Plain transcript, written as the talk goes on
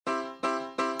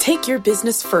Take your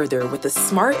business further with the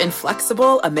smart and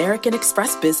flexible American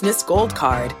Express Business Gold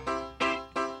Card.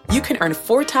 You can earn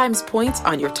 4 times points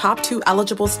on your top 2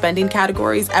 eligible spending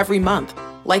categories every month,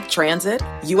 like transit,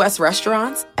 U.S.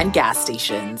 restaurants, and gas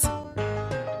stations.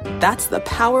 That's the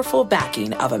powerful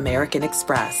backing of American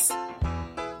Express.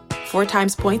 4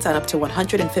 times points on up to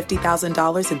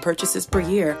 $150,000 in purchases per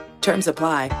year. Terms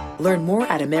apply. Learn more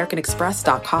at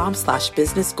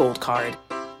americanexpress.com/businessgoldcard.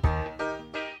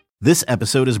 This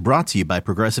episode is brought to you by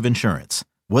Progressive Insurance.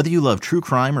 Whether you love true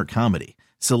crime or comedy,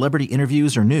 celebrity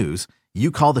interviews or news, you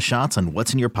call the shots on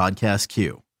what's in your podcast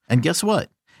queue. And guess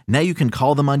what? Now you can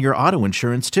call them on your auto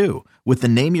insurance too with the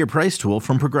Name Your Price tool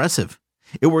from Progressive.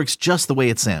 It works just the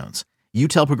way it sounds. You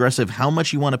tell Progressive how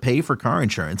much you want to pay for car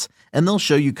insurance, and they'll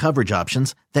show you coverage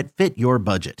options that fit your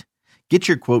budget. Get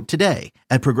your quote today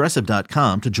at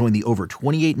Progressive.com to join the over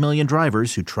 28 million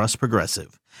drivers who trust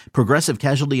Progressive. Progressive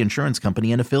Casualty Insurance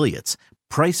Company and Affiliates.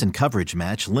 Price and coverage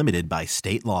match limited by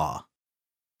state law.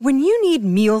 When you need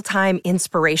mealtime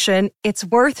inspiration, it's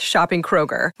worth shopping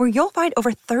Kroger, where you'll find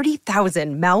over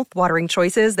 30,000 mouth-watering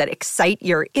choices that excite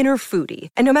your inner foodie.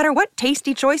 And no matter what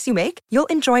tasty choice you make, you'll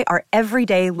enjoy our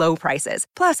everyday low prices,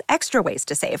 plus extra ways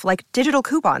to save, like digital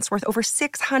coupons worth over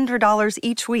 $600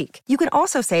 each week. You can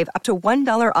also save up to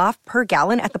 $1 off per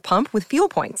gallon at the pump with fuel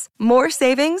points. More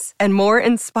savings and more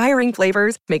inspiring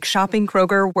flavors make shopping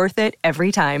Kroger worth it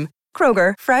every time.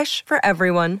 Kroger, fresh for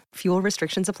everyone. Fuel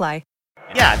restrictions apply.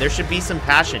 Yeah, there should be some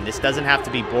passion. This doesn't have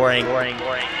to be boring. You couldn't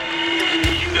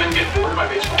get bored by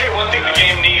baseball. Hey, one thing the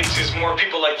game needs is more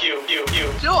people like you.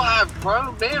 Still have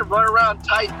grown men run around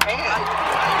tight pants.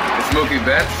 It's Mookie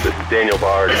Betts. This is Daniel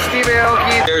Bard. It's Steve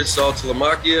Aoki. There's Sal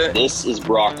Talamacchia. This is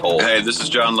Brock Holt. Hey, this is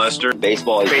John Lester.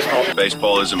 Baseball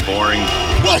isn't boring.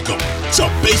 Welcome to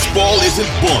Baseball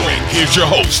Isn't Boring. Here's your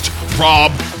host,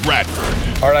 Rob Bradford.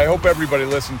 All right, I hope everybody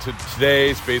listened to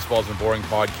today's Baseball Isn't Boring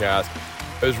podcast.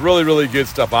 It was really, really good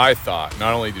stuff, I thought.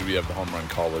 Not only did we have the home run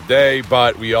call of the day,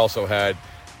 but we also had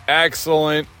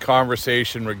excellent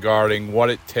conversation regarding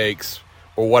what it takes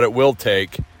or what it will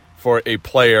take for a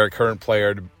current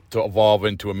player, to evolve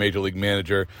into a major league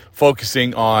manager,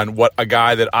 focusing on what a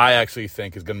guy that I actually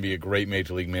think is going to be a great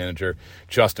major league manager,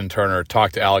 Justin Turner.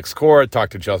 Talked to Alex Cora,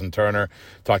 talked to Justin Turner,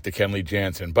 talked to Kenley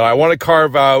Jansen. But I want to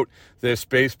carve out this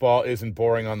Baseball Isn't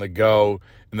Boring on the Go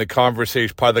in the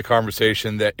conversation, part of the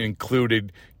conversation that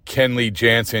included Kenley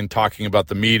Jansen talking about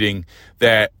the meeting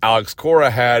that Alex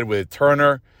Cora had with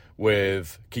Turner,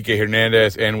 with Kike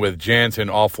Hernandez, and with Jansen,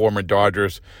 all former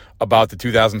Dodgers, about the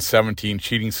 2017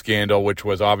 cheating scandal, which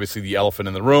was obviously the elephant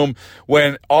in the room,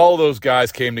 when all those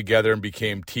guys came together and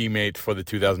became teammates for the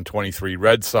 2023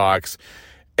 Red Sox.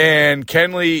 And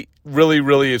Kenley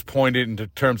really is pointed into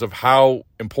terms of how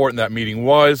important that meeting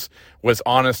was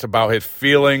honest about his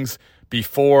feelings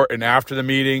before and after the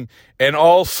meeting, and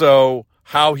also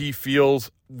how he feels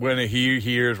when he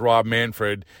hears Rob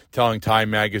Manfred telling Time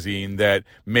Magazine that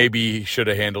maybe he should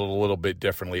have handled it a little bit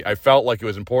differently. I felt like it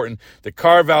was important to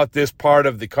carve out this part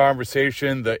of the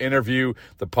conversation, the interview,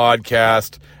 the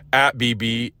podcast, at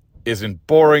BIB Isn't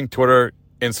Boring, Twitter,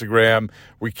 Instagram.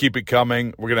 We keep it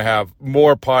coming. We're going to have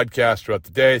more podcasts throughout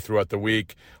the day, throughout the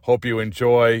week. Hope you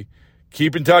enjoy.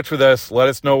 Keep in touch with us. Let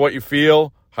us know what you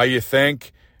feel, how you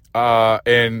think,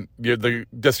 and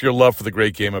just your love for the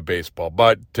great game of baseball.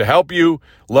 But to help you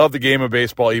love the game of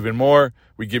baseball even more,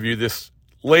 we give you this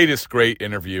latest great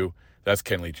interview. That's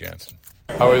Kenley Jansen.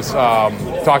 I was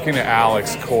talking to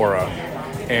Alex Cora,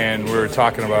 and we were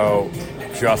talking about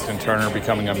Justin Turner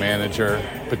becoming a manager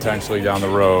potentially down the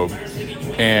road.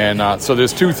 And so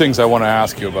there's 2 things I want to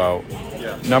ask you about.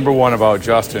 Number one, about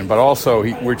Justin, but also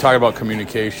we're talking about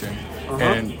communication.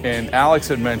 And Alex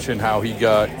had mentioned how he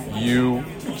got you,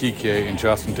 Kike, and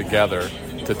Justin together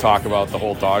to talk about the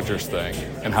whole Dodgers thing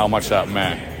and how much that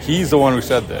meant. He's the one who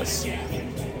said this.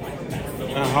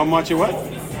 How much it what?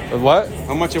 What?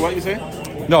 How much it what you say?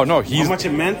 No, he's... How much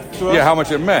it meant to us? Yeah, how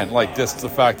much it meant. Like, just the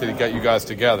fact that he got you guys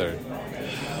together.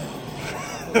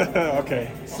 Okay,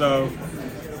 so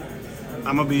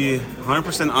I'm going to be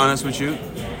 100% honest with you,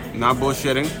 not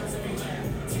bullshitting.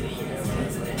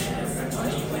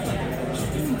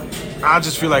 I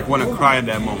just feel like want to cry at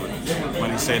that moment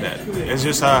when he said that. It's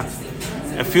just I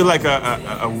feel like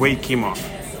a weight came off,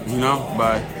 you know,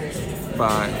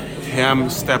 by him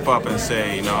step up and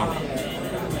say, you know,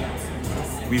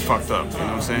 we fucked up, you know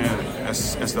what I'm saying,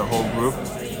 as the whole group.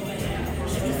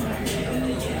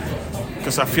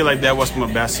 Because I feel like that was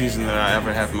my best season that I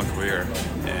ever had in my career.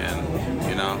 And,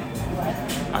 you know,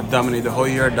 I dominated the whole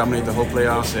year, dominated the whole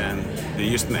playoffs, and the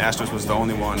Houston Astros was the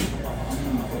only one,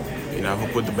 you know, who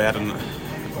put the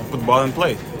ball in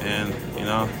play. And, you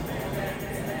know,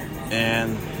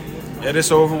 And it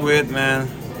is over with, man.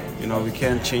 You know, we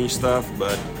can't change stuff,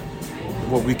 but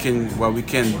what we can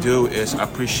do is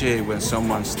appreciate when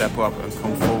someone step up and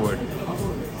come forward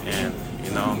and,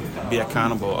 you know, be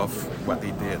accountable of what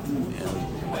they did.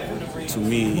 And to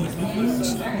me,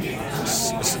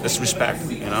 it's respect.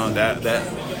 You know, that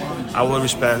I will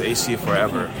respect AC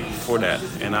forever for that,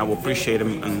 and I will appreciate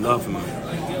him and love him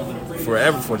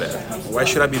forever for that. Why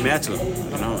should I be mad to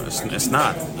him? You know, it's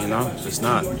not. You know, it's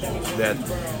not that.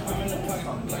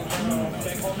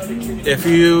 If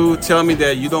you tell me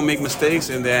that you don't make mistakes,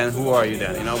 and then who are you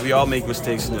then? You know, we all make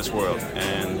mistakes in this world,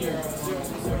 and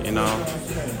you know,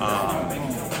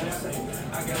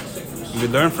 we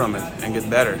learn from it and get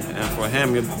better. And for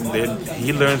him,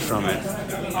 he learned from it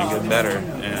and get better.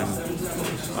 And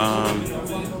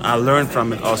I learned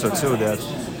from it also too that,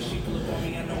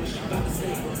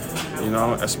 you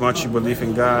know, as much you believe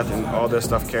in God and all that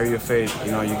stuff, carry your faith,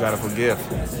 you know, you gotta forgive,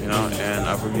 you know, and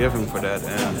I forgive him for that,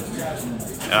 and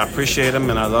I appreciate him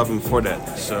and I love him for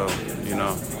that. So, you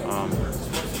know,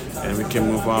 and we can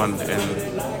move on.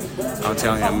 And I'm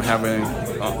telling you, I'm having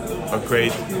a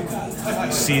great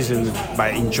season by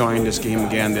enjoying this game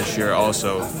again this year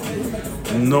also,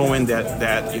 knowing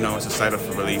that you know, it's a side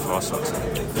of relief also.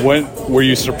 When were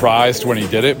you surprised when he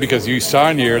did it? Because you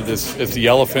saw here, it's the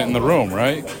elephant in the room,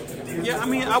 right? Yeah, I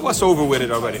mean, I was over with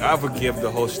it already. I forgive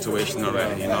the whole situation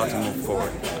already, you know, to move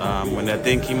forward. When that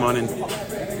thing came on in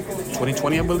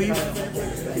 2020, I believe,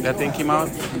 that thing came out.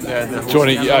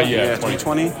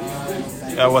 2020.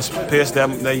 I was pissed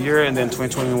that year, and then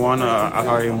 2021, I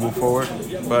already moved forward.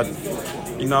 But,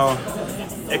 you know,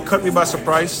 it caught me by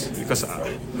surprise because,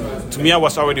 to me, I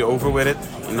was already over with it.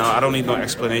 You know, I don't need no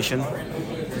explanation.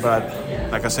 But,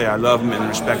 like I say, I love him and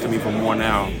respect him even more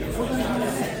now.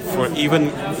 For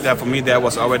even that, for me, that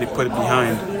was already put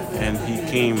behind, and he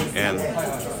came and,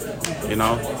 you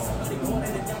know,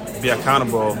 be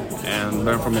accountable and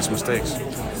learn from his mistakes.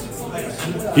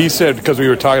 He said, because we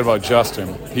were talking about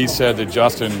Justin, he said that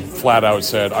Justin flat out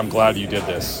said, "I'm glad you did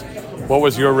this." What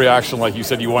was your reaction? Like you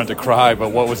said you wanted to cry,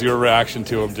 but what was your reaction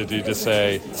to him? Did you just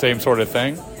say same sort of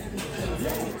thing?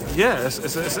 Yeah, it's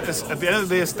at the end of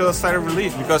the day, it's still a sigh of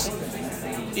relief, because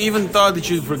even though that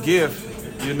you forgive,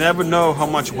 you never know how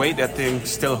much weight that thing's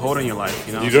still holding in your life.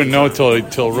 You know, you don't know till really. You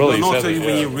don't know until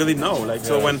when you really know. Like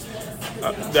so, when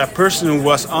that person who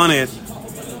was on it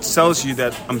tells you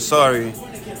that I'm sorry,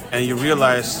 and you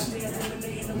realize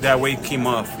that weight came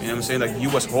off. You know what I'm saying? Like you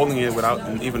was holding it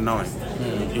without even knowing.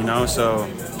 You know, so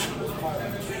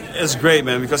it's great,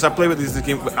 man. Because I play this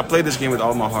game with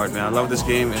all my heart, man. I love this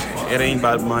game. It ain't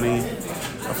about money.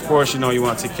 Of course, you know you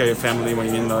want to take care of your family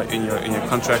when you're in your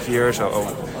contract years,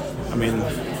 or I mean,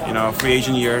 you know, free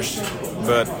agent years.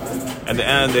 But at the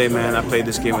end of the day, man, I played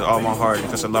this game with all my heart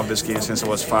because I love this game since I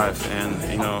was 5. And,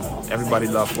 you know, everybody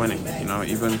loved winning. You know,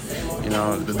 even, you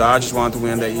know, the Dodgers wanted to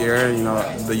win that year. You know,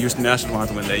 the Houston Astros wanted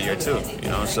to win that year too. You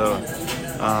know, so,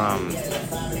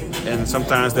 and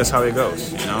sometimes that's how it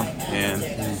goes, you know. And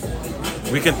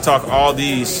we can talk all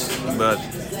these, but,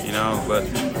 you know, but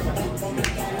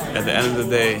at the end of the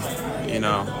day, you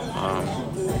know,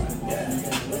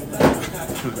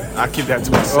 I keep that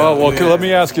to myself. Well, let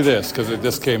me ask you this, because it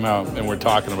just came out and we're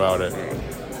talking about it.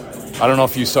 I don't know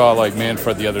if you saw like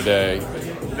Manfred the other day.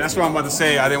 That's what I'm about to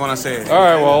say. I didn't want to say it. All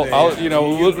right, well,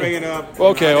 we'll bring it up.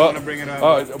 Okay, well, I bring it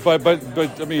up. But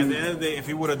I mean, at the end of the day, if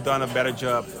he would have done a better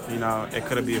job, you know, it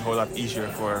could have been a whole lot easier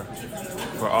for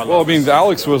all. Well, of I mean, us.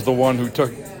 Alex was the one who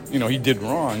took. You know, he did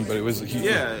wrong, but it was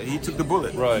he took the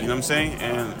bullet. Right. You know what I'm saying?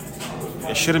 And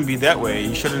it shouldn't be that way.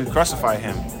 You shouldn't crucify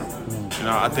him. You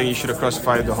know, I think you should have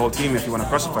crucified the whole team if you want to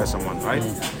crucify someone, right?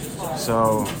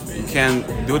 So you can't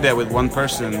do that with one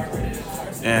person,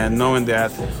 and knowing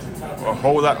that a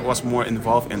whole lot was more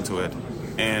involved into it,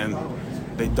 and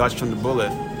they dodged from the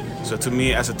bullet. So to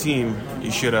me, as a team,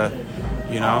 you should have,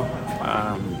 you know,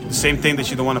 the same thing that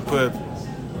you don't want to put,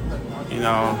 you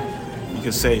know, you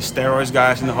could say steroids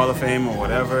guys in the Hall of Fame or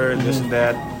whatever, this and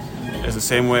that. It's the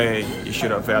same way you should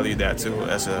have valued that too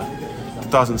as a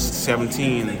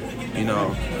 2017, you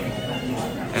know.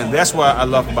 And that's what I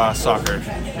love about soccer.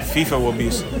 FIFA will be,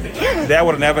 that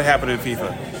would have never happened in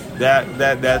FIFA.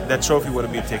 That trophy would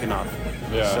have been taken off.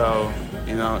 Yeah. So,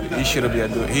 you know, he should have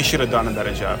done a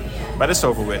better job. But it's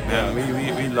over with, man.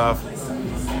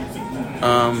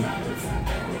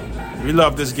 We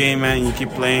love this game, man. And you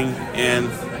keep playing, and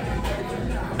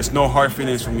there's no hard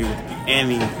feelings for me with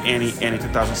any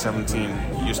 2017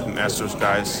 Houston Astros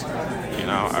guys. You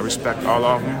know, I respect all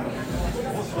of them.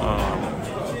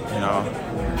 You know,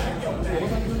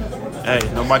 hey,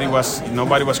 nobody was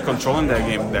controlling that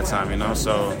game at that time. You know,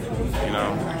 so you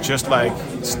know, just like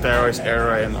steroids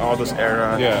era and all those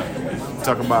era. Yeah.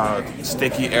 Talk about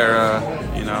sticky era,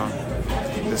 you know.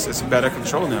 This is better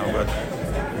control now, but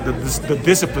the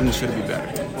discipline should be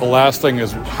better. The last thing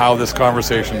is how this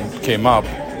conversation came up,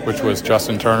 which was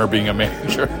Justin Turner being a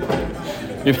manager.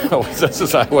 You know, this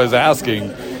is what I was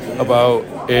asking about,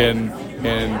 and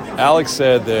Alex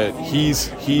said that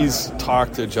he's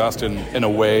talked to Justin in a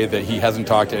way that he hasn't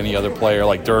talked to any other player,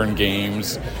 like during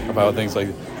games, about things like.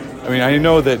 I mean, I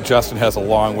know that Justin has a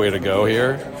long way to go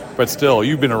here, but still,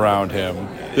 you've been around him.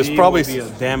 He will be a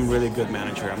damn really good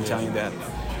manager. I'm telling you that,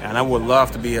 and I would love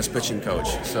to be his pitching coach.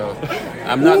 So,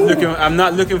 I'm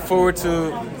not looking forward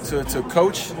to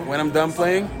coach when I'm done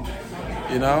playing,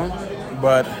 you know,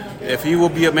 but. If he will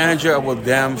be a manager, I will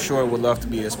damn sure would love to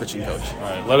be his pitching coach. All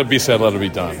right, let it be said, let it be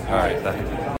done. All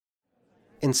right.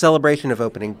 In celebration of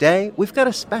opening day, we've got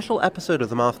a special episode of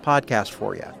the Moth Podcast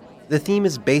for you. The theme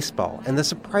is baseball and the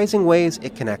surprising ways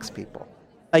it connects people.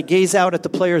 I gaze out at the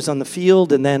players on the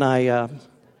field, and then I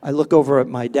look over at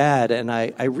my dad, and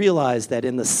I realize that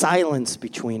in the silence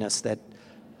between us that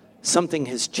something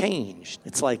has changed.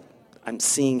 It's like I'm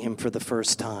seeing him for the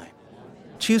first time.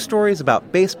 2 stories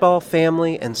about baseball,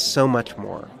 family, and so much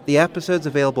more. The episode's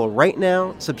available right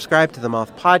now. Subscribe to the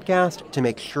Moth Podcast to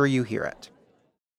make sure you hear it.